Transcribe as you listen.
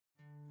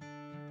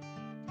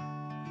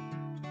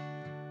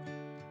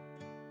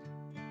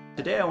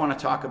Today I want to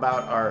talk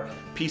about our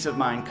Peace of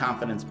Mind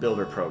Confidence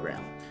Builder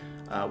program.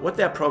 What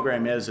that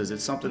program is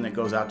it's something that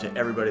goes out to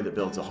everybody that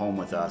builds a home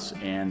with us,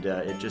 and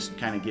it just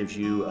kind of gives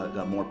you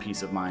a more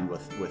peace of mind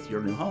with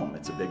your new home.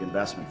 It's a big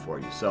investment for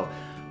you. So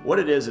what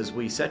it is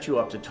we set you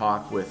up to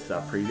talk with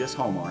previous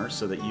homeowners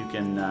so that you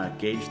can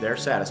gauge their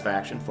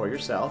satisfaction for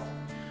yourself.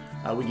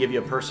 We give you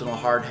a personal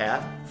hard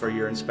hat for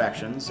your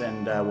inspections,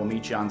 and we'll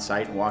meet you on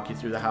site and walk you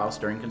through the house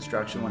during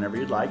construction whenever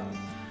you'd like.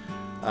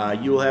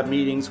 You will have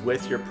meetings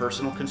with your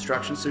personal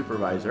construction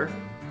supervisor.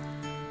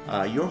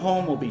 Your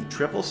home will be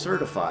triple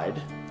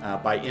certified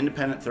by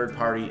independent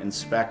third-party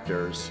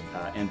inspectors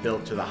and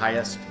built to the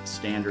highest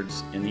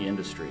standards in the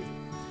industry.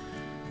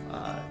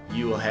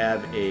 You will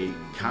have a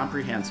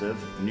comprehensive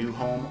new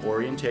home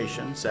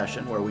orientation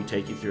session where we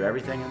take you through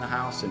everything in the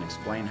house and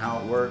explain how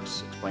it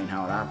works, explain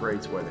how it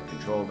operates, where the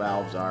control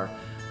valves are,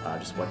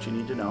 just what you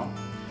need to know.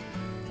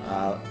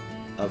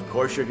 Of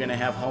course, you're going to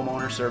have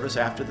homeowner service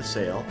after the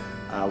sale.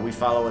 We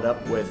follow it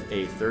up with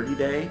a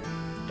 30-day,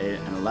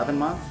 an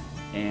 11-month,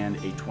 and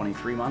a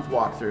 23-month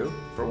walkthrough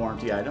for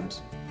warranty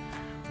items.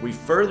 We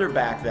further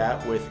back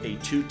that with a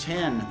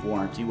 210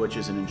 warranty, which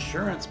is an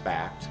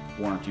insurance-backed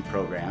warranty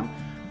program.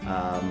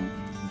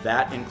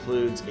 That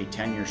includes a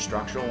 10-year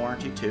structural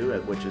warranty too,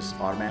 which is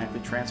automatically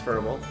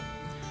transferable.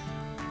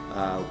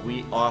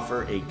 We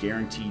offer a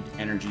guaranteed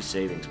energy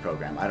savings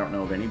program. I don't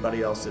know of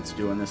anybody else that's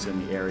doing this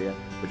in the area,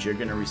 but you're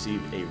going to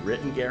receive a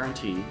written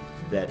guarantee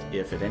that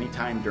if at any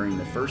time during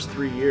the first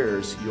 3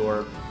 years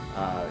your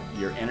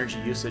energy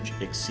usage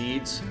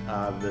exceeds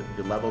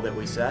the level that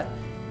we set,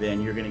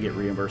 then you're going to get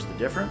reimbursed the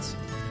difference.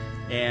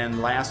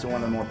 And last, and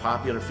one of the more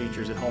popular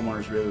features that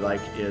homeowners really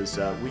like is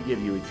we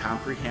give you a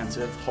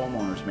comprehensive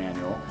homeowner's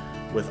manual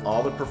with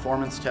all the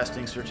performance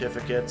testing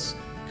certificates,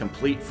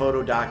 complete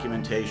photo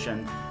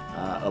documentation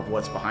of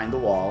what's behind the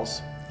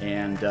walls,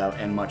 and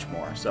much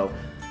more. So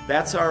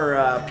that's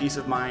our Peace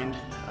of Mind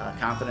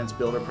Confidence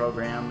Builder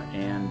program,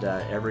 and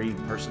every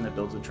person that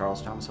builds a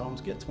Charles Thomas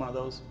Homes gets one of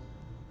those.